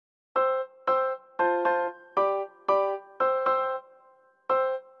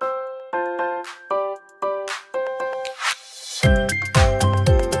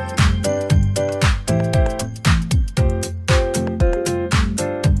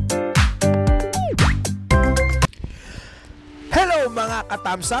mga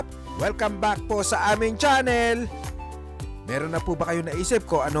ka-thumbs up, welcome back po sa aming channel. Meron na po ba kayo naisip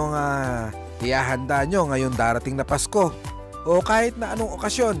ko anong ihahanda nyo ngayong darating na Pasko? O kahit na anong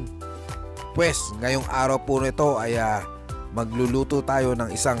okasyon? Pwes, ngayong araw po nito ay magluluto tayo ng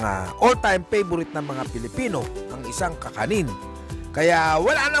isang all-time favorite ng mga Pilipino, ang isang kakanin. Kaya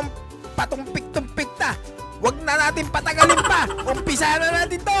wala nang patumpik-tumpik na. Huwag na natin patagalin pa. Umpisa na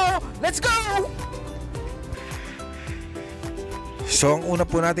natin to. Let's go! So ang una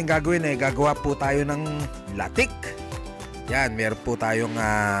po natin gagawin ay gagawa po tayo ng latik. Yan, meron po tayong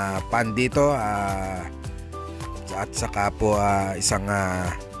pan dito at saka po isang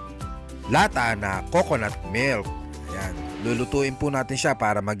lata na coconut milk. Yan, lulutuin po natin siya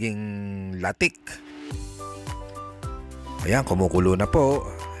para maging latik. Ayan, kumukulo na po.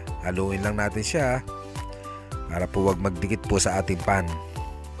 Haluin lang natin siya para po wag magdikit po sa ating pan.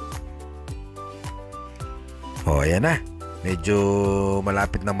 O, ayan na. Medyo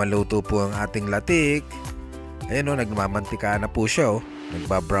malapit na maluto po ang ating latik. Ayan o, nagmamantika na po siya o.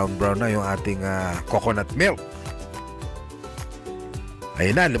 Nagba-brown-brown na yung ating coconut milk.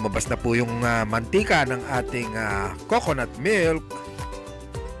 Ayan na, lumabas na po yung mantika ng ating coconut milk.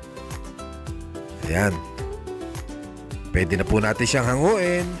 Ayan. Pwede na po natin siyang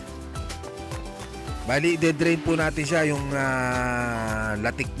hanguin. Bali, i-drain po natin siya yung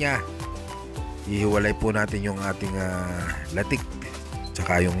latik niya. Ihiwalay po natin yung ating latik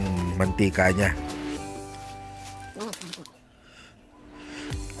tsaka yung mantika niya.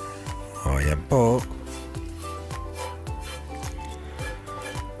 O, yan po.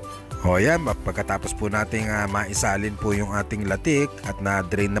 O, yan. Pagkatapos po natin maisalin po yung ating latik at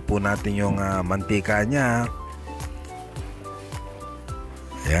na-drain na po natin yung mantika niya.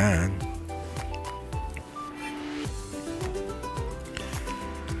 Ayan.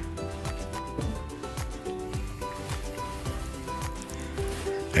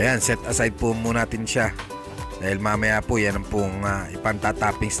 Ayan, set aside po muna natin siya. Dahil mamaya po yan ang pong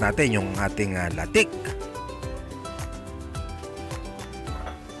ipantatoppings natin yung ating latik.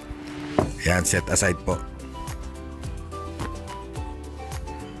 Ayan, set aside po.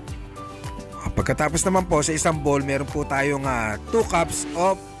 Pagkatapos naman po sa isang bowl, meron po tayong 2 cups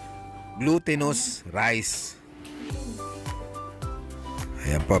of glutinous rice.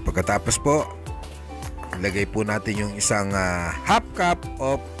 Ayan po, pagkatapos po ilagay po natin yung isang half cup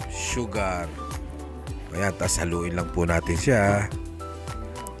of sugar. Ayan, tapos haluin lang po natin siya.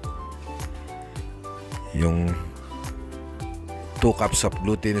 Yung 2 cups of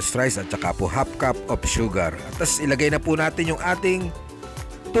glutinous rice at saka po half cup of sugar. At tapos ilagay na po natin yung ating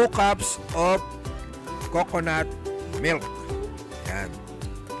 2 cups of coconut milk. Ayan.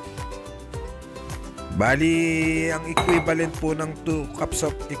 Bali, ang equivalent po ng 2 cups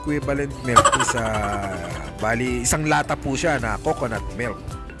of equivalent milk is bali, isang lata po siya na coconut milk.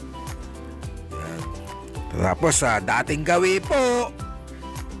 Ayan. Tapos dating gawin po,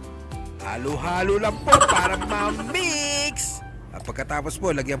 halo-halo lang po para ma-mix. At pagkatapos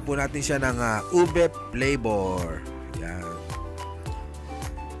po, lagyan po natin siya ng ube flavor. Ayan.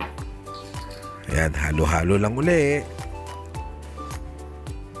 Ayan, halo-halo lang uli.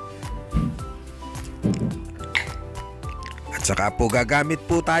 At saka po gagamit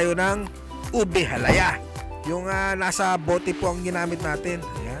po tayo ng Ube Halaya. Yung nasa bote po ang ginamit natin.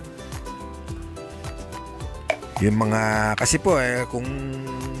 Ayan. Yung mga, kasi po kung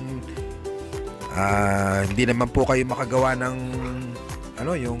hindi naman po kayo makagawa ng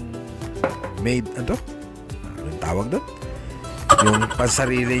yung made, anong tawag doon? Yung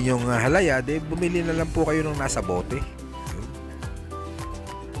pansarili nyong halaya, bumili na lang po kayo ng nasa bote.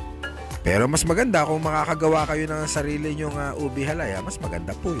 Pero mas maganda kung makakagawa kayo ng sarili nyong ube halaya, mas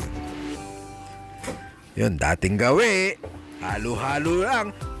maganda po yun. Yun, dating gawi. Halo-halo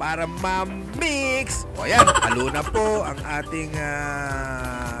lang para ma-mix. O yan, halo na po ang ating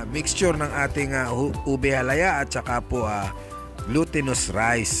mixture ng ating ube halaya at saka po glutinous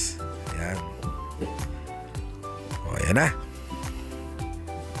rice. Ayan. O yan na.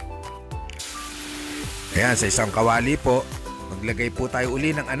 Ayan, sa isang kawali po, maglagay po tayo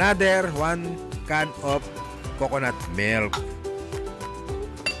uli ng another 1 can of coconut milk.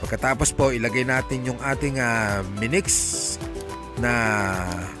 Pagkatapos po, ilagay natin yung ating minix na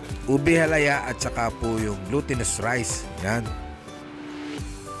ube halaya at saka po yung glutinous rice. Yan.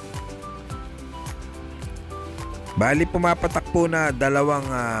 Bali, pumapatak po na 2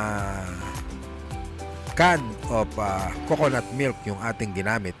 can of coconut milk yung ating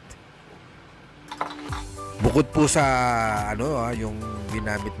ginamit. Bukod po sa yung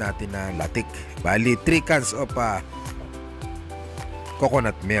ginamit natin na latik. Bali, 3 cans of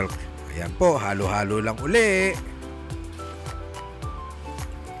coconut milk. Ayan po, halo-halo lang uli.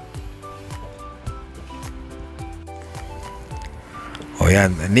 O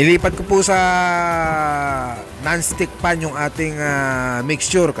yan, nilipat ko po sa non-stick pan yung ating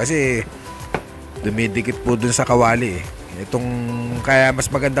mixture kasi dumidikit po dun sa kawali eh. Kaya mas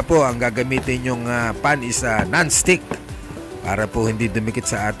maganda po ang gagamitin yung pan is non-stick para po hindi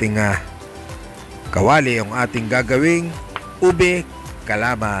dumikit sa ating kawali yung ating gagawing ube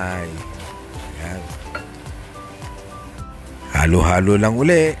kalamay. Ayan. Halo-halo lang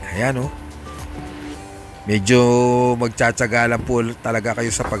uli. Ayan o. Medyo magtsatsaga lang po talaga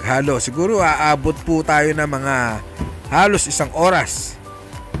kayo sa paghalo. Siguro aabot po tayo ng mga halos 1 oras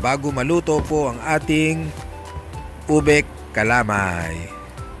bago maluto po ang ating ube kalamay.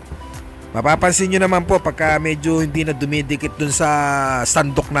 Mapapansin nyo naman po pagka medyo hindi na dumidikit dun sa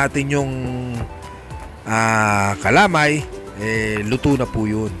sandok natin yung kalamay, luto na po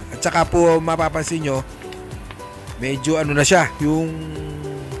yun. At saka po mapapansin nyo, medyo na siya, yung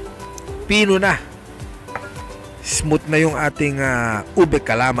pino na. Smooth na yung ating ube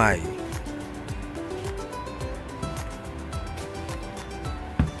kalamay.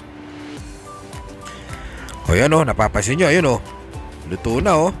 O yan o, napapansin nyo, ayun o, luto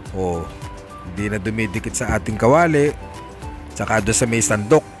na o. O, hindi na dumidikit sa ating kawali. Tsaka doon sa may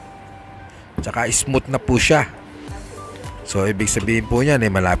sandok. Tsaka smooth na po siya. So ibig sabihin po niyan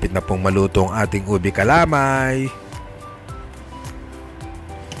malapit na pong maluto ang ating ube kalamay.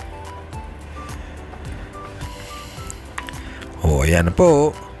 O ayan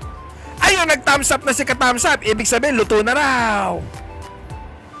po. Ayun, nag-thumbs up na si ka-thumbs up. Ibig sabihin luto na raw.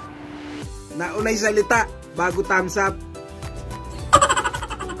 Naunay salita bago thumbs up.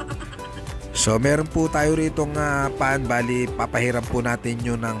 So meron po tayo ritong pan. Bali papahiram po natin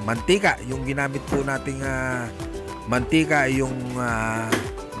yun ng mantika. Yung ginamit po nating mantika yung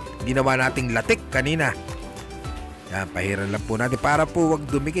ginawa nating latik kanina. Yan, pahiram lang po natin para po wag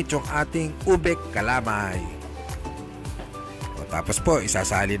dumikit yung ating ube kalamay. O, tapos po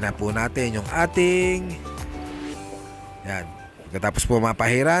isasali na po natin yung ating yan. Pagkatapos po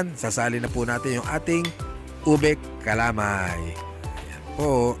mapahiran, sasali na po natin yung ating ube kalamay. Ayan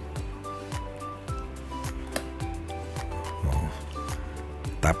po.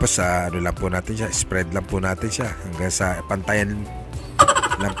 Tapos lang po natin siya, spread lang po natin siya hanggang sa pantayan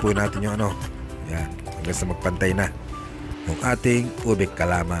lang po natin yung yan, hanggang sa magpantay na yung ating ube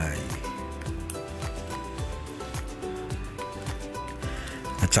kalamay.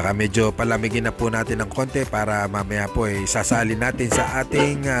 At saka medyo palamigin na po natin ng konti para mamaya po isasali natin sa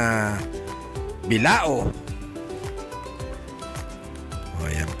ating bilao. O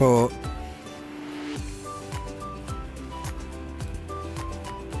ayan po.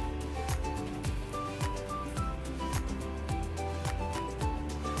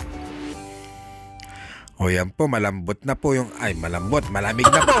 O yan po, malambot na po yung, malamig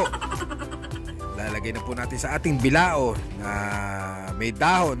na po. Lalagay na po natin sa ating bilao na may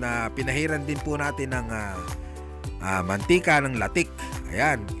dahon na pinahiran din po natin ng mantika ng latik.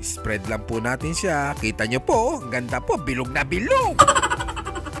 Ayan, spread lang po natin siya. Kita nyo po, ang ganda po, bilog na bilog.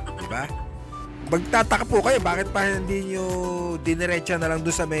 Diba? Magtataka po kayo, bakit pa hindi nyo diniretsa na lang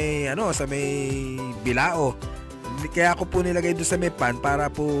doon sa may, sa may bilao. Kaya ako po nilagay doon sa may pan para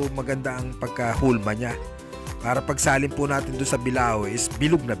po maganda ang pagkahulma niya. Para pagsalin po natin doon sa bilao is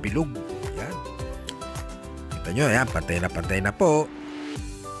bilog na bilog. Yan. Kita nyo, yan, pantay na po.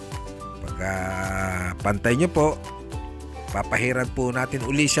 Pagka pantay nyo po, papahiran po natin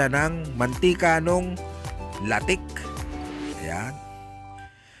uli siya ng mantika nung latik. Ayan.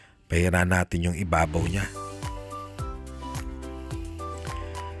 Pahiran natin yung ibabaw niya.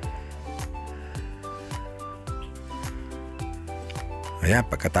 Ayan,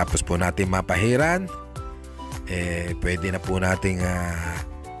 pagkatapos po natin mapahiran, pwede na po nating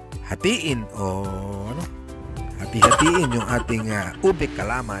hatiin o hati-hatiin yung ating ube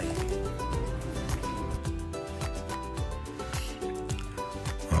kalamay.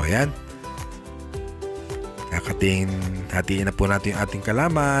 O ayan. Hatiin na po natin yung ating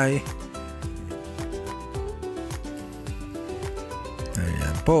kalamay.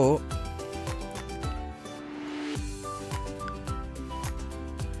 Ayan po.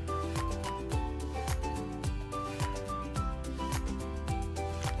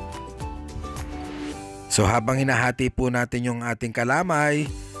 So habang hinahati po natin yung ating kalamay,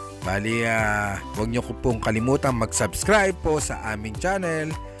 bali huwag nyo pong kalimutan mag-subscribe po sa aming channel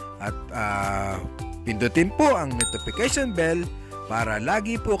at pindutin po ang notification bell para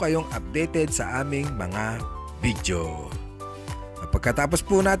lagi po kayong updated sa aming mga video. Pagkatapos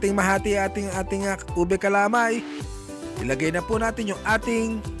po nating mahati ating ube kalamay, ilagay na po natin yung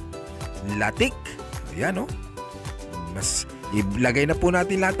ating latik. Ayan ilagay na po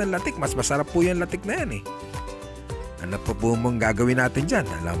natin lahat ng latik. Mas masarap po yung latik na yan Ano pa po mong gagawin natin dyan?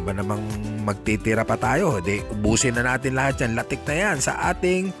 Alam ba namang magtitira pa tayo? Di, ubusin na natin lahat yan. Latik na yan sa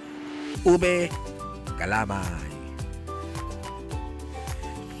ating ube kalamay.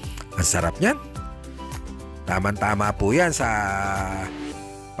 Ang sarap yan. Tama-tama po yan sa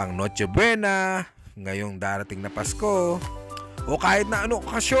pang Noche Buena, ngayong darating na Pasko, o kahit na ano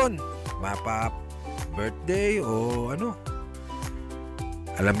okasyon, mapa birthday o ano.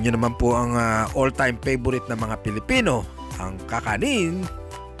 Alam nyo naman po ang all-time favorite ng mga Pilipino, ang kakanin.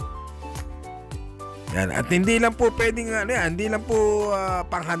 Yan. At hindi lang po pwedeng hindi lang po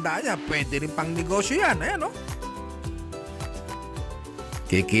panghandaan yan, pwede rin pang negosyo yan. Ayan, no?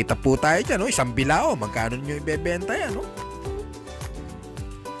 Kikita po tayo dyan, no? Isang bilao, magkano nyo ibebenta yan, no?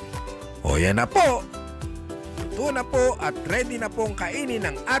 O yan na po. Ito na po at ready na pong kainin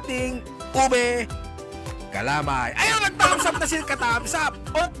ng ating ube kalamay. Ayun, nag-thumbs up na sila, ka-thumbs up.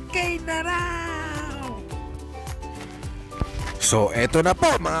 Okay na raw. So, eto na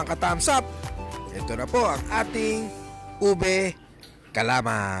po mga ka-thumbs up. Ito na po ang ating ube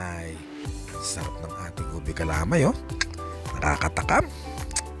kalamay. Sarap ng ating ube kalamay, oh. Nakakatakam.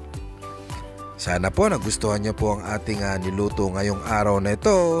 Sana po nagustuhan niyo po ang ating niluto ngayong araw na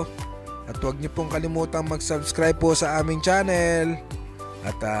ito. At huwag niyo pong kalimutang mag-subscribe po sa aming channel.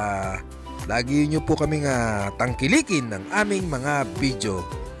 At lagi niyo po kaming tangkilikin ng aming mga video.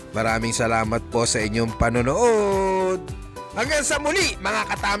 Maraming salamat po sa inyong panonood. Hanggang sa muli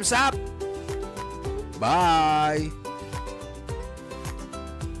mga ka-thumbs up. Bye!